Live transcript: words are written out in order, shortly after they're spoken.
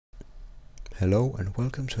Hello and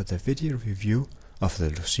welcome to the video review of the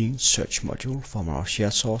Lucene Search module from our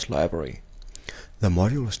shared source library. The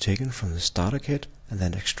module is taken from the starter kit and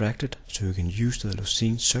then extracted so you can use the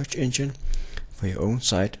Lucene search engine for your own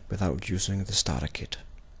site without using the starter kit.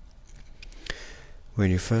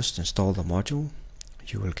 When you first install the module,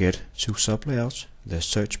 you will get two sublayouts, the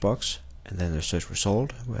search box and then the search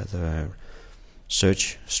result, where the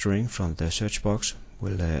search string from the search box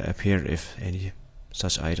will appear if any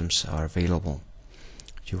such items are available.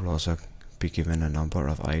 You will also be given a number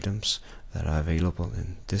of items that are available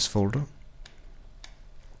in this folder.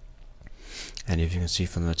 And if you can see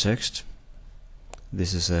from the text,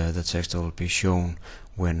 this is the text that will be shown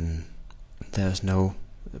when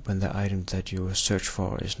the item that you search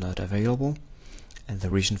for is not available. And the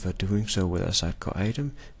reason for doing so with a Sitecore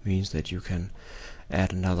item means that you can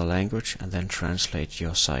add another language and then translate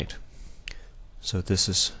your site. So this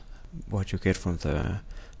is what you get from the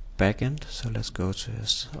backend. So let's go to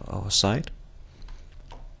our site.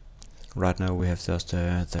 Right now we have just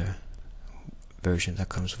the version that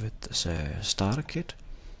comes with this starter kit,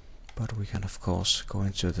 but we can of course go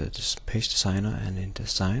into this page designer and in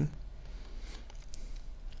design.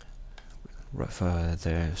 For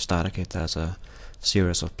the starter kit there's a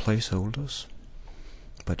series of placeholders,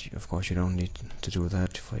 but of course you don't need to do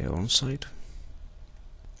that for your own site.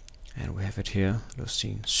 And we have it here,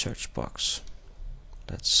 Lucene search box.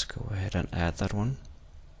 Let's go ahead and add that one.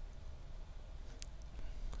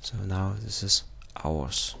 So now this is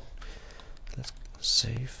ours. Let's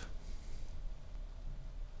save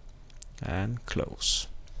and close.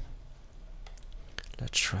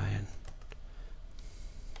 Let's try and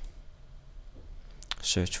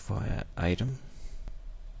search for an item.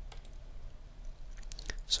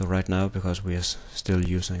 So right now, because we are still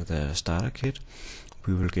using the starter kit,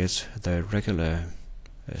 we will get the regular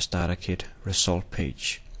starter kit result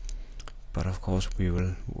page, but of course we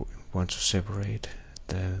will want to separate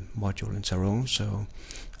the module into our own. So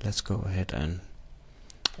let's go ahead and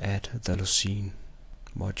add the Lucene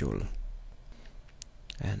module,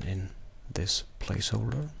 and in this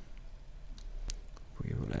placeholder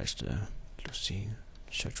we will add the Lucene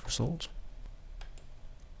search result,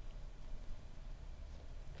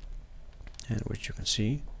 and which you can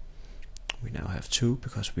see we now have two,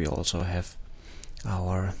 because we also have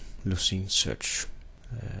our Lucene search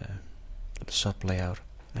sub layout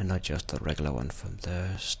and not just the regular one from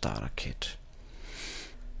the starter kit.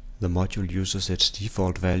 The module uses its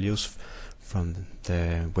default values from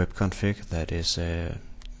the web config. That is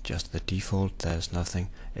just the default. There's nothing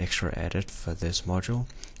extra added for this module.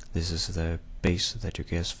 This is the base that you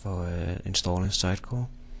get for installing Sitecore.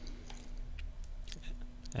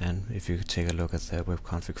 And if you take a look at the web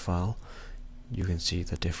config file, you can see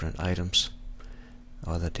the different items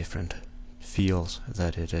or the different fields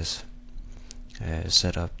that it is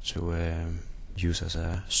set up to use as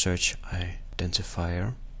a search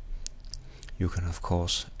identifier. You can of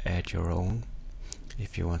course add your own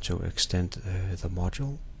if you want to extend the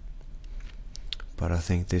module, but I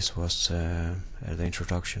think this was the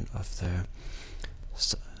introduction of the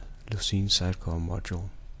Lucene Sitecore module.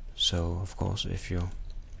 So of course, if you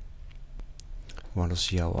want to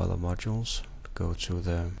see our other modules, go to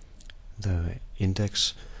the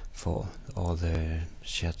index for all the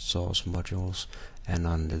shared source modules, and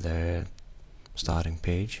on the starting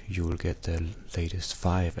page you will get the latest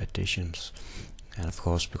 5 additions. And of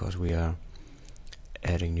course, because we are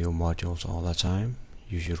adding new modules all the time,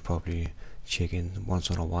 you should probably check in once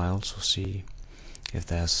in a while to see if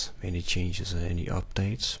there's any changes or any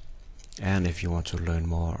updates. And if you want to learn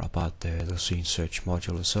more about the Lucene search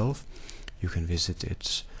module itself, you can visit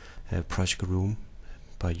its project room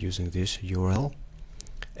by using this URL.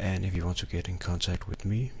 And if you want to get in contact with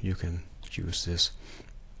me, you can use this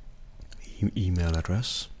email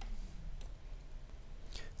address.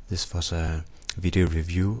 This was a video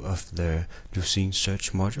review of the Lucene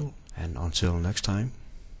search module, and until next time,